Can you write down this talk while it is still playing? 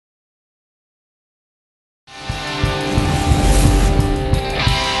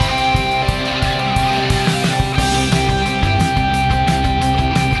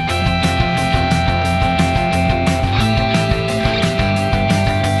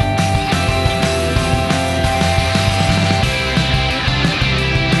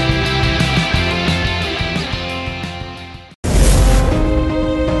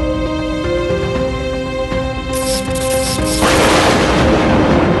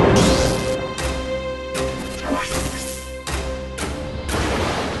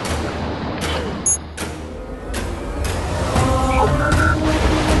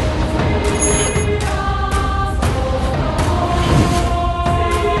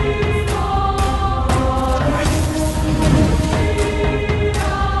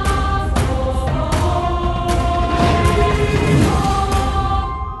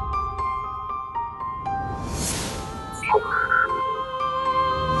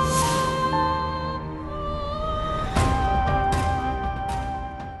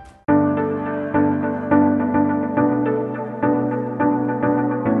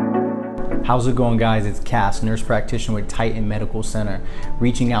How's it going, guys? It's Cass, nurse practitioner with Titan Medical Center,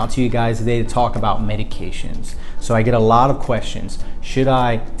 reaching out to you guys today to talk about medications. So I get a lot of questions. Should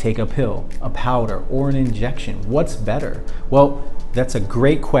I take a pill, a powder, or an injection? What's better? Well, that's a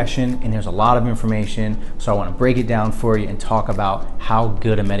great question, and there's a lot of information, so I want to break it down for you and talk about how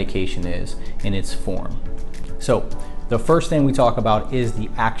good a medication is in its form. So the first thing we talk about is the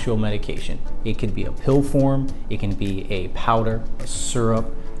actual medication. It could be a pill form, it can be a powder, a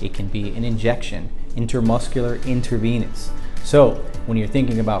syrup, it can be an injection, intramuscular, intravenous. So when you're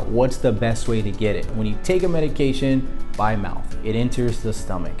thinking about what's the best way to get it, when you take a medication by mouth, it enters the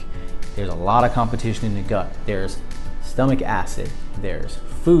stomach. There's a lot of competition in the gut. There's stomach acid, there's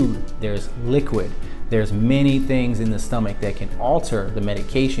food, there's liquid, there's many things in the stomach that can alter the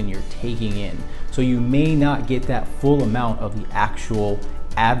medication you're taking in. So you may not get that full amount of the actual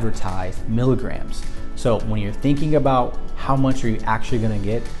advertised milligrams. So when you're thinking about how much are you actually gonna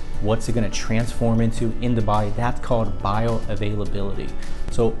get, what's it gonna transform into in the body, that's called bioavailability.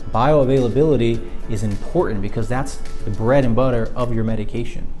 So bioavailability is important because that's the bread and butter of your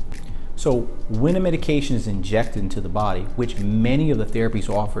medication. So when a medication is injected into the body, which many of the therapies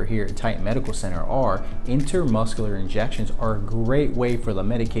offer here at Titan Medical Center are, intramuscular injections are a great way for the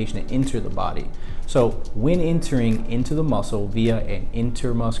medication to enter the body. So when entering into the muscle via an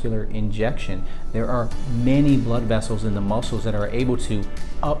intramuscular injection, there are many blood vessels in the muscles that are able to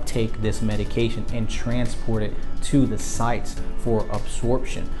uptake this medication and transport it to the sites for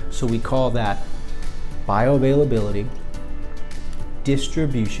absorption. So we call that bioavailability,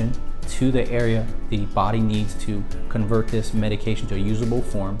 distribution to the area the body needs to convert this medication to a usable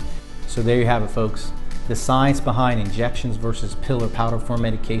form. So there you have it, folks. The science behind injections versus pill or powder form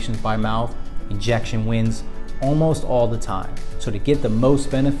medications by mouth, injection wins almost all the time. So to get the most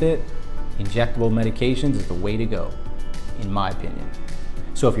benefit, injectable medications is the way to go, in my opinion.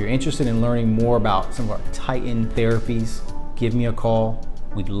 So if you're interested in learning more about some of our Titan therapies, give me a call.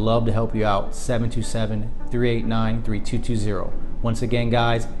 We'd love to help you out. 727-389-3220. Once again,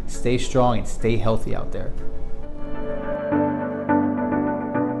 guys, stay strong and stay healthy out there.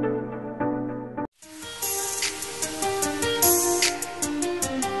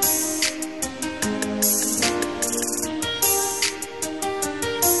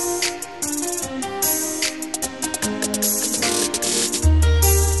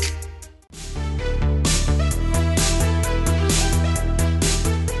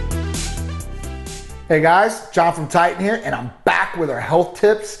 Hey guys, John from Titan here, and I'm back with our health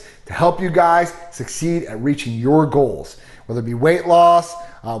tips to help you guys succeed at reaching your goals, whether it be weight loss,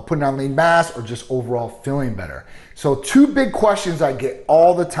 putting on lean mass, or just overall feeling better. So two big questions I get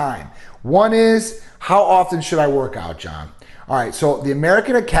all the time. One is, how often should I work out, John? All right, so the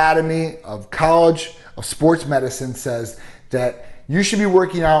American Academy of College of Sports Medicine says that you should be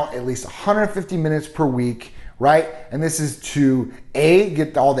working out at least 150 minutes per week, right? And this is to A,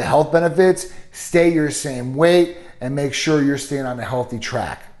 get all the health benefits, stay your same weight, and make sure you're staying on a healthy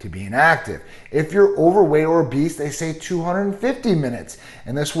track to being active. If you're overweight or obese, they say 250 minutes,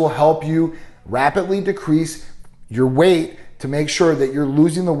 and this will help you rapidly decrease your weight to make sure that you're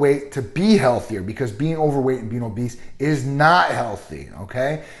losing the weight to be healthier, because being overweight and being obese is not healthy,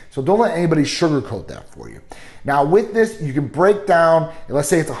 okay? So don't let anybody sugarcoat that for you. Now with this, you can break down, let's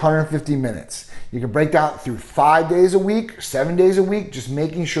say it's 150 minutes. You can break down through 5 days a week, 7 days a week, just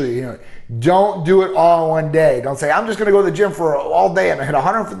making sure that, don't do it all in one day. Don't say, I'm just gonna go to the gym for all day and hit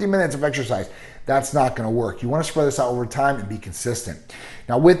 150 minutes of exercise. That's not gonna work. You wanna spread this out over time and be consistent.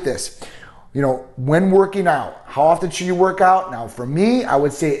 Now with this, when working out, how often should you work out? Now for me, I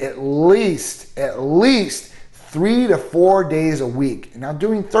would say at least 3 to 4 days a week. Now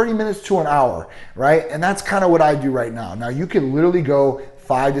doing 30 minutes to an hour, right? And that's kind of what I do right now. Now you can literally go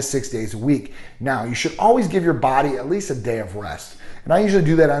 5 to 6 days a week. Now you should always give your body at least a day of rest. And I usually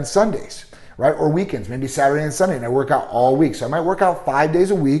do that on Sundays, right? Or weekends, maybe Saturday and Sunday, and I work out all week. So I might work out 5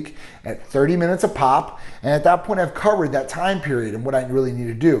 days a week at 30 minutes a pop. And at that point I've covered that time period and what I really need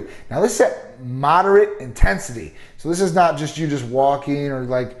to do. Now this is at moderate intensity. So this is not just you just walking or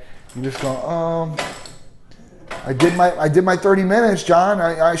like, you're just going, I did my 30 minutes, John.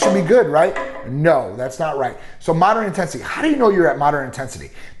 I should be good, right? No, that's not right. So moderate intensity. How do you know you're at moderate intensity?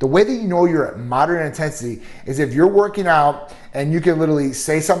 The way that you know you're at moderate intensity is if you're working out and you can literally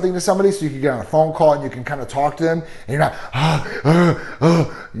say something to somebody, so you can get on a phone call and you can kind of talk to them, and you're not,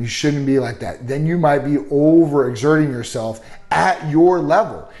 you shouldn't be like that. Then you might be overexerting yourself at your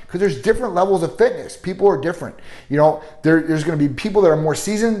level, because there's different levels of fitness. People are different. There's going to be people that are more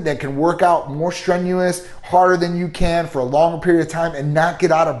seasoned that can work out more strenuous, harder than you can for a longer period of time and not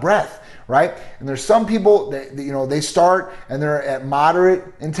get out of breath, right? And there's some people that, you know, they start and they're at moderate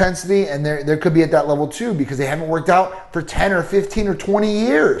intensity, and there could be at that level too because they haven't worked out for 10 or 15 or 20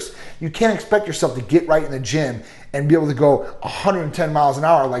 years. You can't expect yourself to get right in the gym and be able to go 110 miles an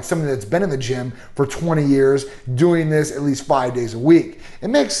hour like somebody that's been in the gym for 20 years doing this at least 5 days a week. It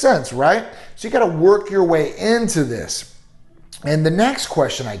makes sense, right? So you got to work your way into this. And the next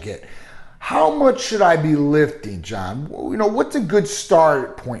question I get, how much should I be lifting, John? You know, what's a good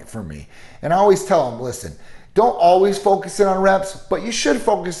start point for me? And I always tell them, listen, don't always focus in on reps, but you should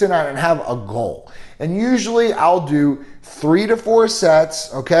focus in on it and have a goal. And usually I'll do 3 to 4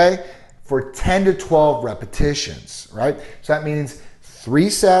 sets, okay, for 10 to 12 repetitions, right? So that means 3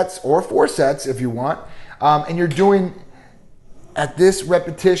 sets or 4 sets if you want. And you're doing, at this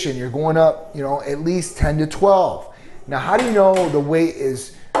repetition, you're going up, you know, at least 10 to 12. Now, how do you know the weight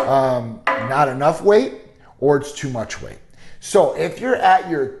is not enough weight or it's too much weight? So if you're at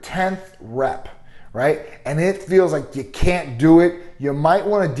your 10th rep, right, and it feels like you can't do it, you might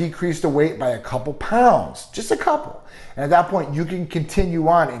want to decrease the weight by a couple pounds, just a couple. And at that point, you can continue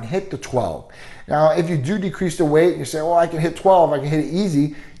on and hit the 12. Now, if you do decrease the weight and you say, well, I can hit 12, I can hit it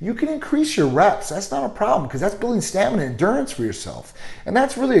easy, you can increase your reps. That's not a problem because that's building stamina and endurance for yourself. And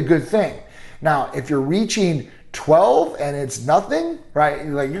that's really a good thing. Now, if you're reaching 12 and it's nothing, right?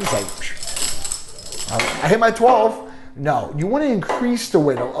 You're just like, I hit my 12. No, you want to increase the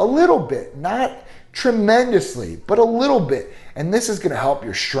weight a little bit, not tremendously, but a little bit. And this is going to help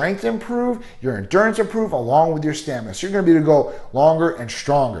your strength improve, your endurance improve, along with your stamina. So you're going to be able to go longer and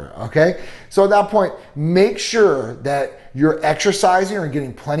stronger, okay? So at that point, make sure that you're exercising or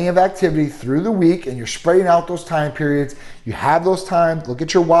getting plenty of activity through the week and you're spreading out those time periods. You have those times. Look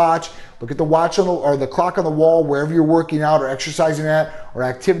at your watch. Look at the watch on or the clock on the wall, wherever you're working out or exercising at or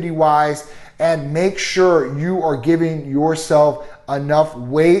activity-wise, and make sure you are giving yourself enough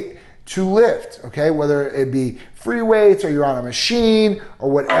weight to lift, okay? Whether it be free weights or you're on a machine or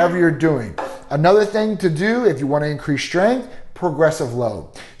whatever you're doing. Another thing to do if you want to increase strength, progressive load.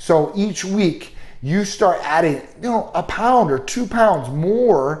 So each week you start adding, you know, a pound or 2 pounds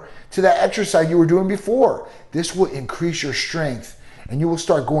more to that exercise you were doing before. This will increase your strength and you will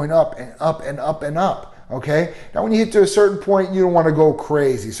start going up and up and up and up. Okay. Now, when you get to a certain point, you don't want to go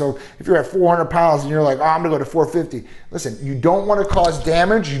crazy. So if you're at 400 pounds and you're like, oh, I'm going to go to 450. Listen, you don't want to cause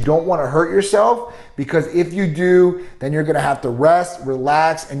damage. You don't want to hurt yourself because if you do, then you're going to have to rest,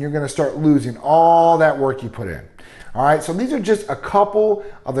 relax, and you're going to start losing all that work you put in. All right. So these are just a couple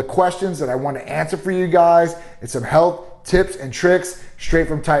of the questions that I want to answer for you guys. It's some health tips and tricks straight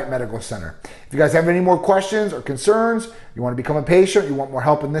from Titan Medical Center. If you guys have any more questions or concerns, you want to become a patient, you want more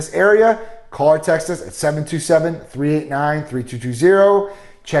help in this area, call or text us at 727-389-3220.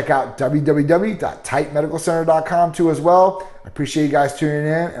 Check out www.titanmedicalcenter.com too as well. I appreciate you guys tuning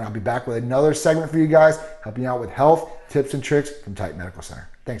in, and I'll be back with another segment for you guys, helping you out with health, tips, and tricks from Titan Medical Center.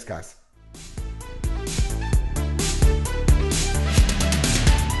 Thanks, guys.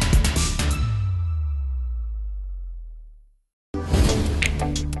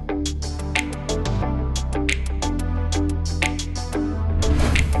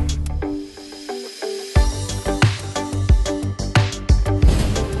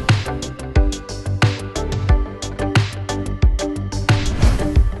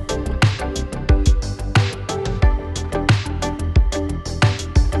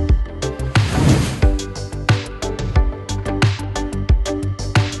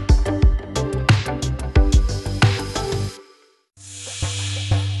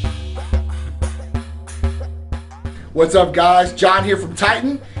 What's up, guys? John here from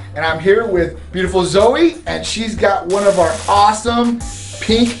Titan, and I'm here with beautiful Zoey, and she's got one of our awesome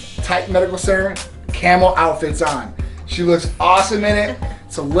pink Titan Medical Center camo outfits on. She looks awesome in it,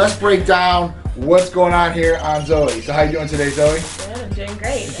 so let's break down what's going on here on Zoey. So how you doing today, Zoey? Good, I'm doing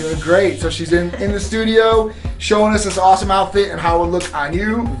great. You're doing great. So she's in the studio showing us this awesome outfit and how it would look on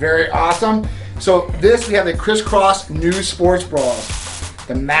you. Very awesome. So this, we have the crisscross new sports bras.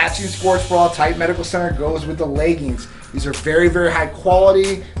 The matching sports bra, Titan Medical Center, goes with the leggings. These are very, very high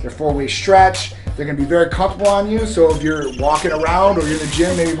quality. They're 4-way stretch. They're gonna be very comfortable on you. So if you're walking around or you're in the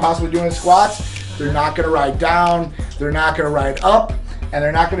gym, maybe possibly doing squats, they're not gonna ride down, they're not gonna ride up, and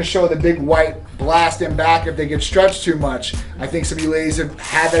they're not gonna show the big white blast in back if they get stretched too much. I think some of you ladies have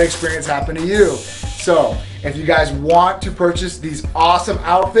had that experience happen to you. So if you guys want to purchase these awesome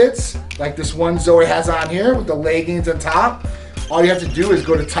outfits, like this one Zoey has on here with the leggings on top, all you have to do is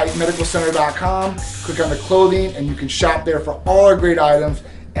go to titanmedicalcenter.com, click on the clothing, and you can shop there for all our great items,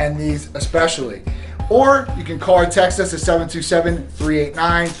 and these especially. Or you can call or text us at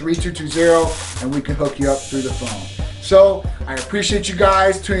 727-389-3220, and we can hook you up through the phone. So I appreciate you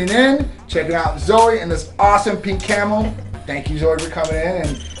guys tuning in, checking out Zoey and this awesome pink camo. Thank you, Zoey, for coming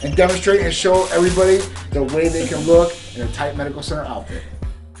in and demonstrating and show everybody the way they can look in a Titan Medical Center outfit.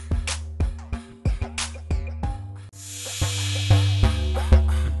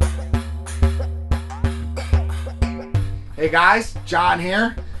 Hey guys, John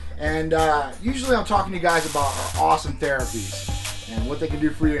here, and usually I'm talking to you guys about our awesome therapies and what they can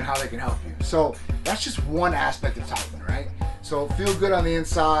do for you and how they can help you. So that's just one aspect of Titan, right? So feel good on the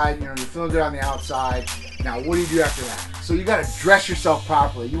inside, you know, you're feeling good on the outside. Now what do you do after that? So you gotta dress yourself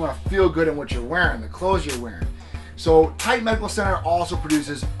properly. You wanna feel good in what you're wearing, the clothes you're wearing. So Titan Medical Center also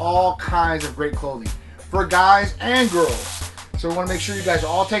produces all kinds of great clothing for guys and girls. So we wanna make sure you guys are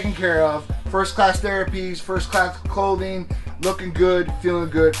all taken care of. First class therapies, first class clothing, looking good, feeling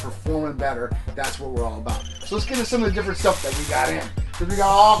good, performing better. That's what we're all about. So let's get into some of the different stuff that we got in. Because we got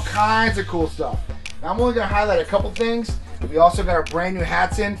all kinds of cool stuff. Now I'm only gonna highlight a couple things. We also got our brand new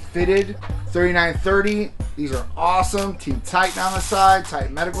hats in, fitted, 3930. These are awesome. Team Titan on the side,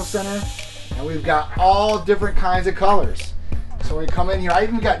 Titan Medical Center. And we've got all different kinds of colors. So when you come in here, I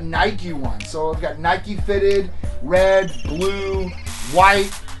even got Nike ones. So we've got Nike fitted, red, blue,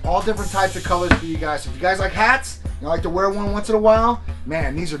 white, all different types of colors for you guys. So if you guys like hats, you like to wear one once in a while,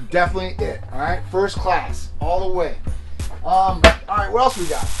 man, these are definitely it, all right? First class, all the way. All right, what else we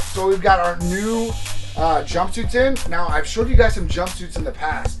got? So we've got our new jumpsuits in. Now, I've showed you guys some jumpsuits in the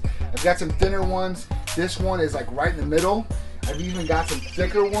past. I've got some thinner ones. This one is like right in the middle. I've even got some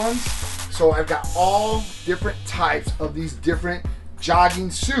thicker ones. So I've got all different types of these different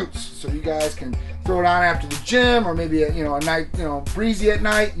jogging suits. So you guys can throw it on after the gym, or maybe a night, breezy at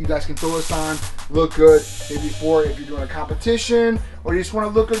night. You guys can throw this on, look good. Maybe for if you're doing a competition, or you just want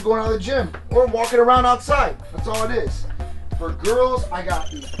to look good going out of the gym, or walking around outside. That's all it is. For girls, I got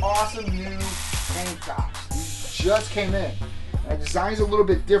these awesome new tank tops. These just came in. And the design's a little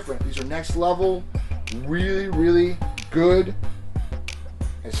bit different. These are next level, really, really good.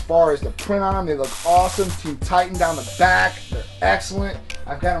 As far as the print on them, they look awesome. Team Titan down the back, they're excellent.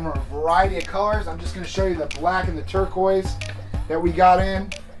 I've got them in a variety of colors. I'm just gonna show you the black and the turquoise that we got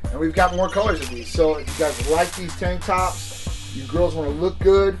in. And we've got more colors of these. So if you guys like these tank tops, you girls wanna look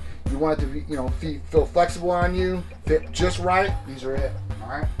good, you want it to be, feel flexible on you, fit just right, these are it, all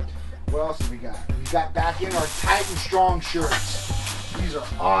right? What else have we got? We got back in our Titan Strong shirts. These are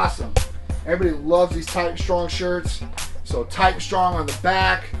awesome. Everybody loves these Titan Strong shirts. So Titan Strong on the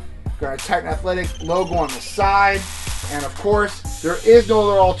back, got our Titan Athletic logo on the side, and of course, there is no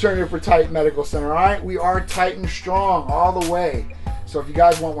other alternative for Titan Medical Center, all right? We are Titan Strong all the way. So if you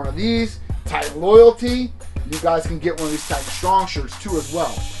guys want one of these, Titan Loyalty, you guys can get one of these Titan Strong shirts too as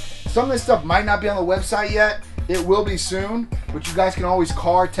well. Some of this stuff might not be on the website yet. It will be soon, but you guys can always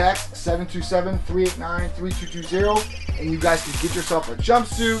call or text 727-389-3220, and you guys can get yourself a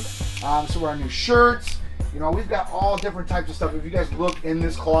jumpsuit, some of our new shirts. We've got all different types of stuff. If you guys look in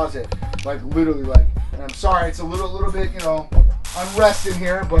this closet, like literally, and I'm sorry, it's a little bit, unrest in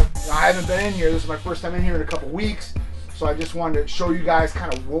here, but I haven't been in here. This is my first time in here in a couple weeks, so I just wanted to show you guys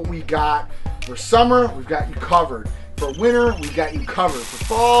kind of what we got. For summer, we've got you covered. For winter, we got you covered. For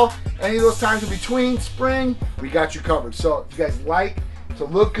fall, any of those times in between, spring, we got you covered. So if you guys like to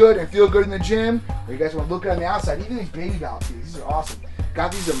look good and feel good in the gym, or you guys want to look good on the outside, even these baby doll tees, these are awesome.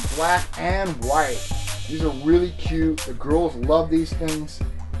 Got these in black and white. These are really cute. The girls love these things.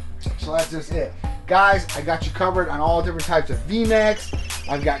 So that's just it. Guys, I got you covered on all different types of V-necks.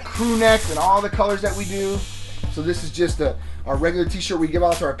 I've got crew necks and all the colors that we do. So this is just our regular t-shirt we give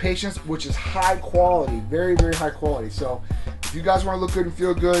out to our patients, which is high quality, very, very high quality. So if you guys want to look good and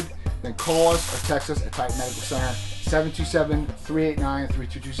feel good, then call us or text us at Titan Medical Center,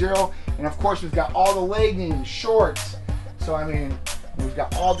 727-389-3220. And of course, we've got all the leggings, shorts. So I mean, we've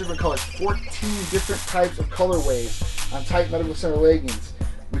got all different colors, 14 different types of colorways on Titan Medical Center leggings.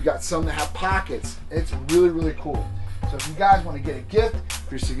 We've got some that have pockets. It's really, really cool. So if you guys want to get a gift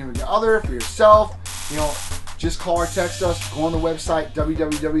for your significant other, for yourself, just call or text us. Go on the website,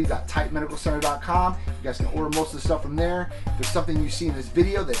 www.titanmedicalcenter.com. You guys can order most of the stuff from there. If there's something you see in this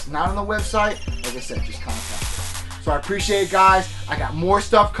video that's not on the website, like I said, just contact us. So I appreciate it, guys. I got more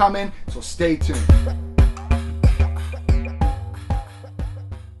stuff coming, so stay tuned.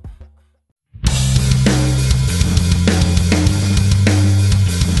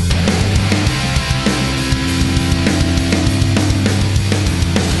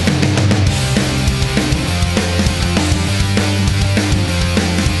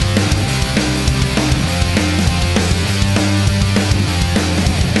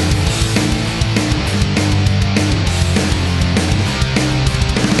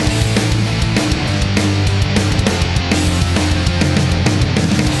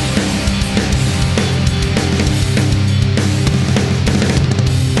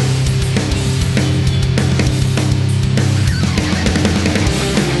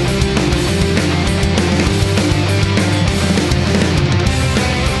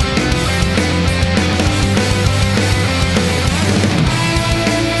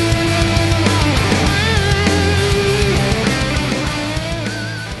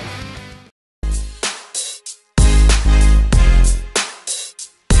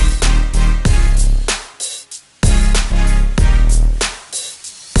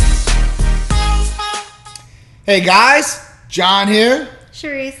 Hey guys, John here.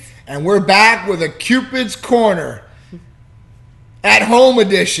 Charisse. And we're back with a Cupid's Corner at home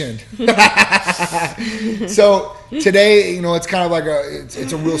edition. So today, it's kind of like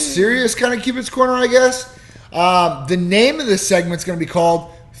it's a real serious kind of Cupid's Corner, I guess. The name of this segment is going to be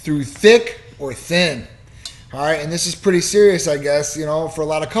called Through Thick or Thin. All right, and this is pretty serious, I guess, for a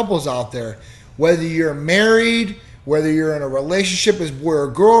lot of couples out there. Whether you're married, whether you're in a relationship as boy or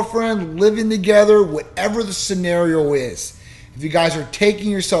girlfriend, living together, whatever the scenario is. If you guys are taking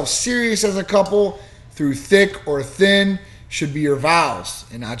yourself serious as a couple, through thick or thin should be your vows.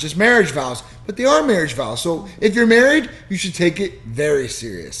 And not just marriage vows, but they are marriage vows. So if you're married, you should take it very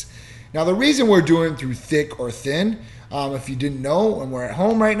serious. Now, the reason we're doing through thick or thin, if you didn't know and we're at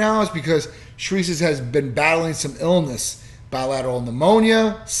home right now, is because Charisse has been battling some illness. Bilateral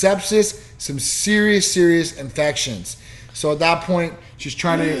pneumonia, sepsis, some serious infections. So at that point, she's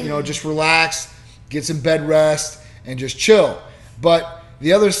trying to, just relax, get some bed rest, and just chill. But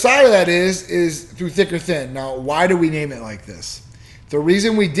the other side of that is through thick or thin. Now, why do we name it like this? The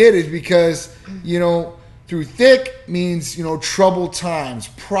reason we did is because, through thick means, troubled times,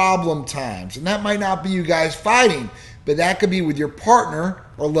 problem times. And that might not be you guys fighting, but that could be with your partner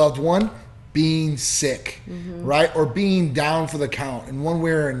or loved one being sick, right? Or being down for the count in one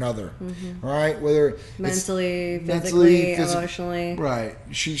way or another, right? Whether mentally, physically, emotionally. Right.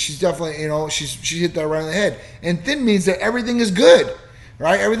 She's definitely, she's hit that right on the head. And thin means that everything is good,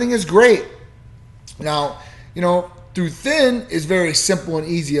 right? Everything is great. Now, through thin is very simple and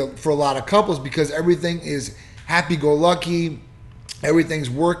easy for a lot of couples because everything is happy-go-lucky. Everything's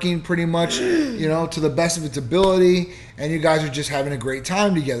working pretty much, to the best of its ability, and you guys are just having a great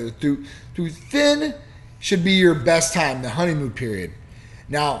time together. Through thin should be your best time, the honeymoon period.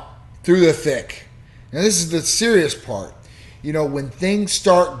 Now, through the thick. Now, this is the serious part. When things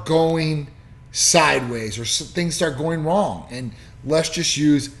start going sideways or things start going wrong, and let's just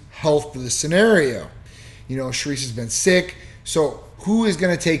use health for the scenario. Charisse has been sick, so who is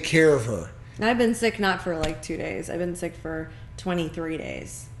going to take care of her? I've been sick not for like 2 days. I've been sick for 23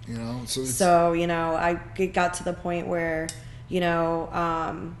 days. So I got to the point where,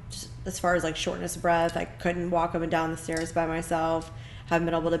 as far as like shortness of breath, I couldn't walk up and down the stairs by myself, haven't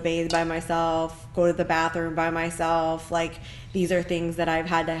been able to bathe by myself, go to the bathroom by myself. Like, these are things that I've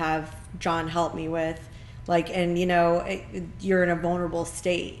had to have John help me with. Like, and you're in a vulnerable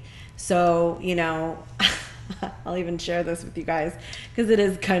state. So, I'll even share this with you guys because it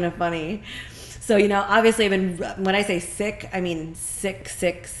is kind of funny. So, obviously when I say sick, I mean sick.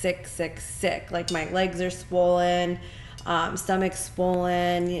 Like, my legs are swollen, stomach's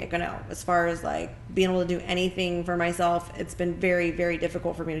swollen, as far as like being able to do anything for myself. It's been very, very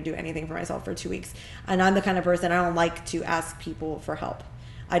difficult for me to do anything for myself for 2 weeks. And I'm the kind of person, I don't like to ask people for help.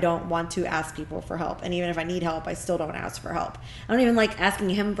 I don't want to ask people for help. And even if I need help, I still don't ask for help. I don't even like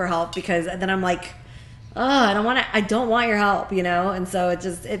asking him for help because then I'm like, I don't want your help, And so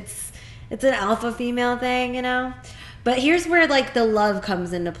it's an alpha female thing, But here's where like the love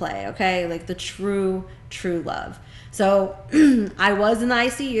comes into play, okay? Like the true love. So I was in the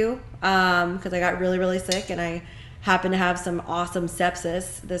ICU because I got really, really sick and I happened to have some awesome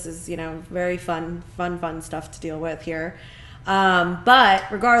sepsis. This is, very fun stuff to deal with here. But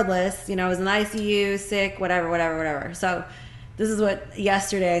regardless, I was in the ICU, sick, whatever. So this is what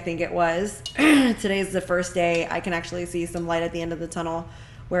yesterday I think it was. Today's the first day I can actually see some light at the end of the tunnel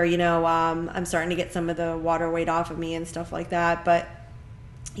where, I'm starting to get some of the water weight off of me and stuff like that. But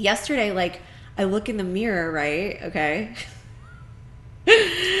yesterday, like, I look in the mirror, right? Okay.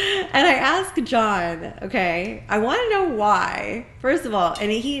 And I asked John, okay, I want to know why. First of all,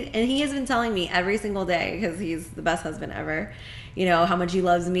 and he has been telling me every single day, because he's the best husband ever, how much he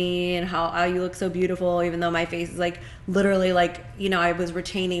loves me and how you look so beautiful, even though my face is like literally like, I was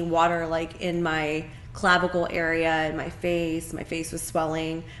retaining water like in my clavicle area and my face was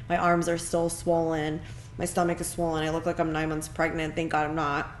swelling, my arms are still swollen, my stomach is swollen, I look like I'm 9 months pregnant. Thank God I'm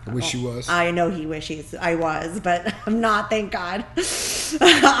not. I wish you was. I know he wishes I was, but I'm not, thank God.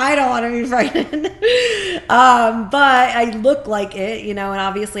 I don't want to be pregnant. But I look like it, and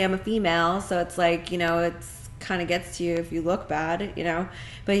obviously I'm a female, so it's like, it's kind of gets to you if you look bad,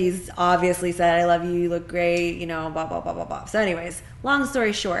 but he's obviously said, I love you, you look great, blah, blah, blah, blah, blah. So anyways, long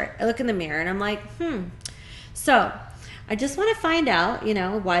story short, I look in the mirror and I'm like, so I just want to find out,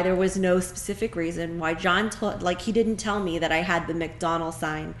 why there was no specific reason why John he didn't tell me that I had the McDonald's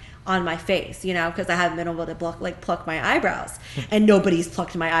sign on my face, because I haven't been able to pluck my eyebrows and nobody's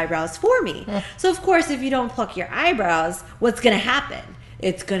plucked my eyebrows for me. So of course, if you don't pluck your eyebrows, what's going to happen?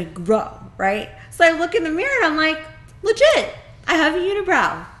 It's going to grow, right? So I look in the mirror and I'm like, legit, I have a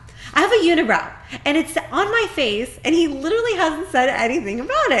unibrow. And it's on my face, and he literally hasn't said anything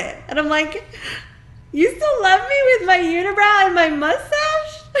about it. And I'm like, you still love me with my unibrow and my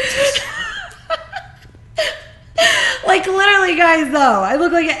mustache? Like, literally, guys, though, I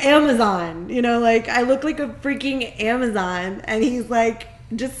look like an Amazon. You know, like, I look like a freaking Amazon. And he's like,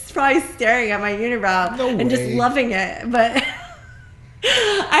 just probably staring at my unibrow and just loving it. But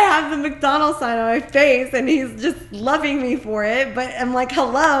I have the McDonald's sign on my face, and he's just loving me for it. But I'm like,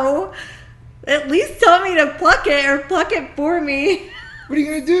 hello, at least tell me to pluck it or pluck it for me. What are you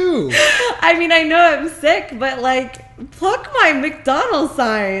going to do? I mean, I know I'm sick, but like, pluck my McDonald's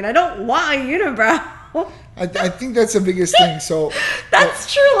sign. I don't want a unibrow. I think that's the biggest thing. So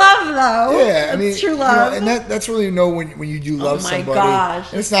that's true love, though. Yeah, I mean, true love, and that's really when you do love somebody. Oh my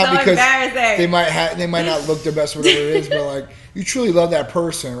gosh, and it's not so because they might not look their best, whatever it is, but like you truly love that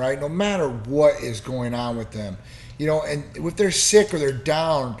person, right? No matter what is going on with them, you know, and if they're sick or they're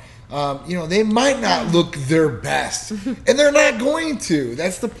down. You know, they might not look their best, and they're not going to.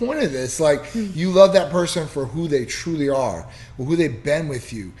 That's the point of this. Like, you love that person for who they truly are, or who they've been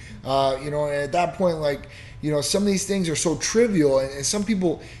with you. You know, and at that point, like, you know, some of these things are so trivial, and some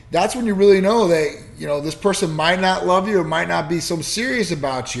people, that's when you really know that, you know, this person might not love you or might not be so serious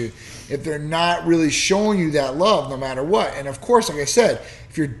about you if they're not really showing you that love no matter what. And of course, like I said,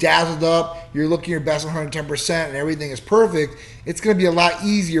 if you're dazzled up, you're looking your best 110% and everything is perfect, it's going to be a lot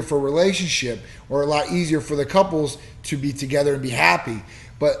easier for a relationship or a lot easier for the couples to be together and be happy.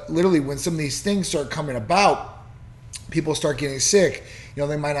 But literally, when some of these things start coming about, people start getting sick. You know,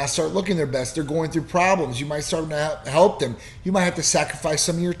 they might not start looking their best. They're going through problems. You might start to help them. You might have to sacrifice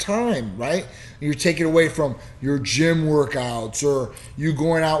some of your time, right? You're taking away from your gym workouts or you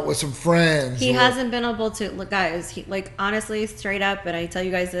going out with some friends. He hasn't been able to, look, guys, like, honestly, straight up, and I tell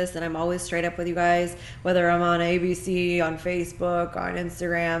you guys this, and I'm always straight up with you guys, whether I'm on ABC, on Facebook, on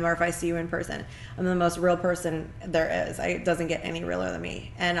Instagram, or if I see you in person. I'm the most real person there is. It doesn't get any realer than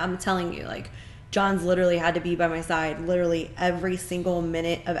me. And I'm telling you, like, John's literally had to be by my side literally every single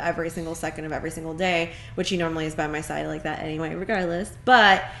minute of every single second of every single day, which he normally is by my side like that anyway, regardless,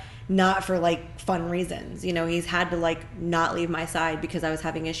 but not for like fun reasons. You know, he's had to like not leave my side because I was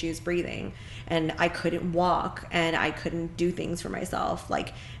having issues breathing and I couldn't walk and I couldn't do things for myself.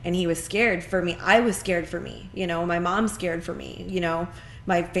 Like, and he was scared for me. I was scared for me. You know, my mom's scared for me. You know,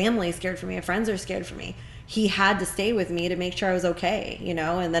 my family's scared for me. My friends are scared for me. He had to stay with me to make sure I was okay, you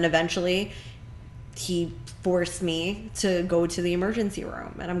know, and then eventually he forced me to go to the emergency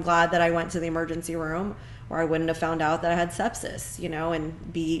room. And I'm glad that I went to the emergency room or I wouldn't have found out that I had sepsis, you know,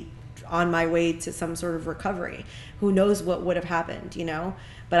 and be on my way to some sort of recovery. Who knows what would have happened, you know?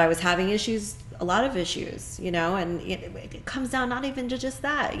 But I was having issues, a lot of issues, you know, and it comes down not even to just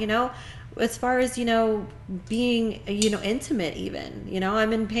that, you know, as far as, you know, being, you know, intimate even, you know,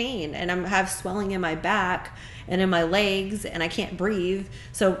 I'm in pain and I have swelling in my back and in my legs and I can't breathe.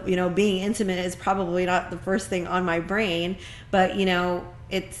 So, you know, being intimate is probably not the first thing on my brain, but, you know,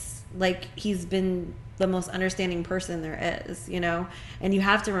 it's like he's been the most understanding person there is, you know, and you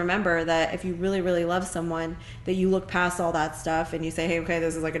have to remember that if you really, really love someone, that you look past all that stuff and you say, hey, okay,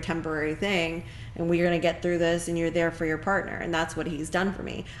 this is like a temporary thing and we're going to get through this and you're there for your partner. And that's what he's done for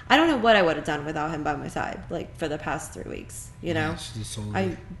me. I don't know what I would have done without him by my side, like for the past 3 weeks, you know,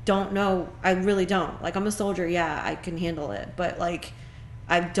 I don't know. I really don't. Like, I'm a soldier. Yeah, I can handle it. But like,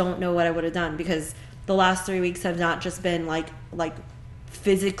 I don't know what I would have done because the last 3 weeks have not just been like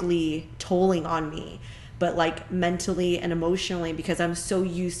physically tolling on me, but like mentally and emotionally, because I'm so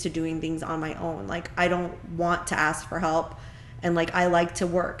used to doing things on my own. Like, I don't want to ask for help, and like I like to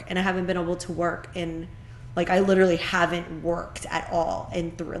work, and I haven't been able to work in, like, I literally haven't worked at all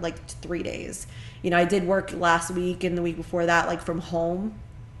in 3 days. You know, I did work last week and the week before that, like from home,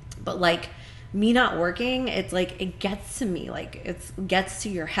 but like me not working, it's like it gets to me, like it gets to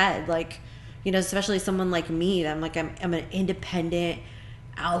your head, like, you know, especially someone like me. I'm like, I'm an independent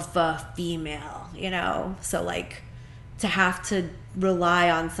alpha female, you know, so like to have to rely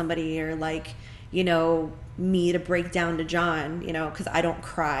on somebody or like, you know, me to break down to John, you know, because I don't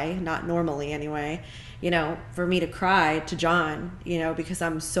cry, not normally anyway, you know, for me to cry to John, you know, because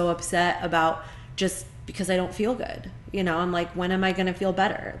I'm so upset about just because I don't feel good, you know, I'm like, when am I going to feel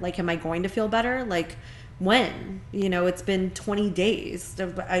better? Like, am I going to feel better? Like, when? You know, it's been 20 days.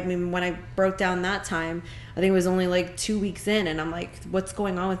 I mean, when I broke down that time, I think it was only like 2 weeks in, and I'm like, what's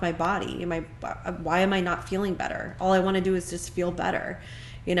going on with my body? Why am I not feeling better? All I want to do is just feel better,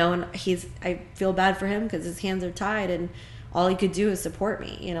 you know. And I feel bad for him because his hands are tied, and all he could do is support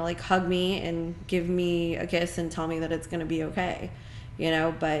me, you know, like hug me and give me a kiss and tell me that it's going to be okay, you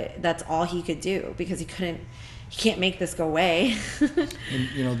know. But that's all he could do because he you can't make this go away. And,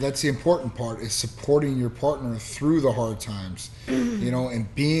 you know, that's the important part, is supporting your partner through the hard times, you know,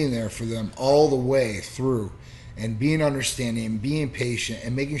 and being there for them all the way through, and being understanding and being patient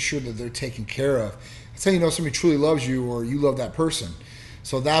and making sure that they're taken care of. That's how you know somebody truly loves you, or you love that person.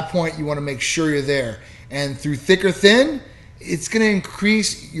 So at that point, you want to make sure you're there. And through thick or thin, it's going to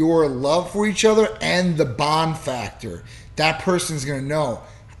increase your love for each other and the bond factor. That person's going to know,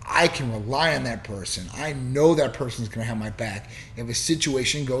 I can rely on that person. I know that person's going to have my back if a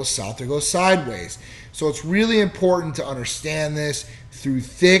situation goes south or goes sideways. So it's really important to understand this. Through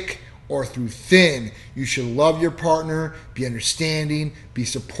thick or through thin, you should love your partner, be understanding, be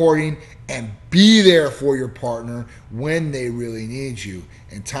supporting, and be there for your partner when they really need you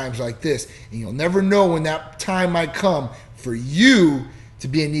in times like this. And you'll never know when that time might come for you to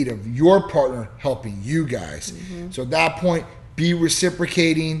be in need of your partner helping you guys. So at that point, be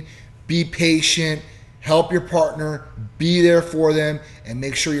reciprocating, be patient, help your partner, be there for them, and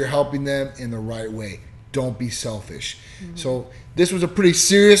make sure you're helping them in the right way. Don't be selfish. So this was a pretty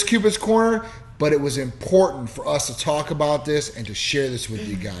serious Cupid's Corner, but it was important for us to talk about this and to share this with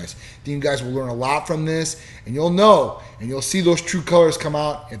you guys. I think you guys will learn a lot from this, and you'll know, and you'll see those true colors come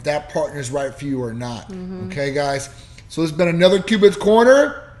out if that partner is right for you or not. Okay, guys? So this has been another Cupid's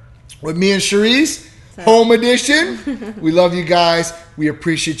Corner with me and Cherise. Home edition. We love you guys. We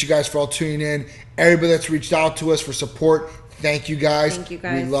appreciate you guys for all tuning in. Everybody that's reached out to us for support, thank you guys. Thank you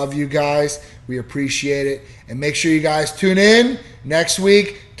guys. We love you guys. We appreciate it. And make sure you guys tune in next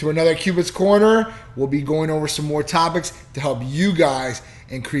week to another Cupid's Corner. We'll be going over some more topics to help you guys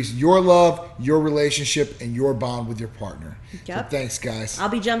increase your love, your relationship, and your bond with your partner. Yep. So thanks, guys. I'll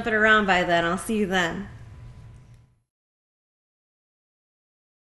be jumping around by then. I'll see you then.